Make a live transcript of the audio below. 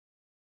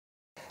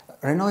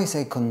Raynaud is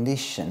a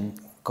condition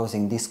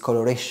causing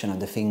discoloration of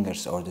the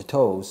fingers or the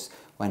toes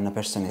when a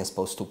person is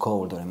exposed to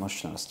cold or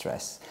emotional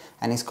stress,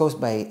 and is caused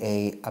by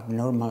an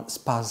abnormal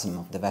spasm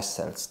of the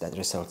vessels that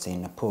results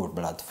in a poor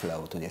blood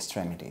flow to the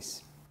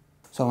extremities.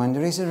 So when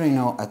there is a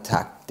Raynaud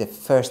attack, the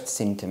first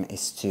symptom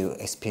is to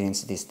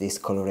experience this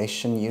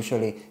discoloration.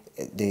 Usually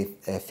the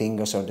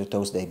fingers or the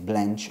toes, they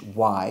blanch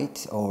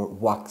white or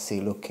waxy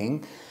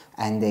looking,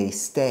 and they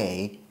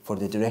stay for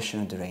the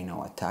duration of the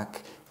Raynaud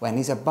attack. When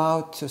it's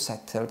about to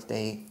settle,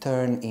 they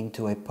turn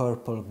into a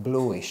purple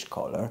bluish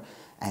color,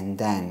 and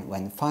then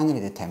when finally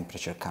the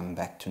temperature comes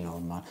back to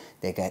normal,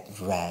 they get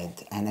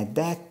red, and at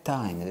that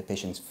time the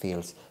patient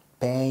feels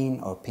pain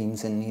or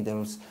pins and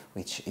needles,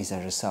 which is a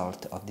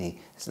result of the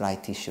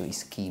slight tissue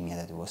ischemia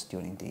that was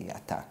during the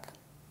attack.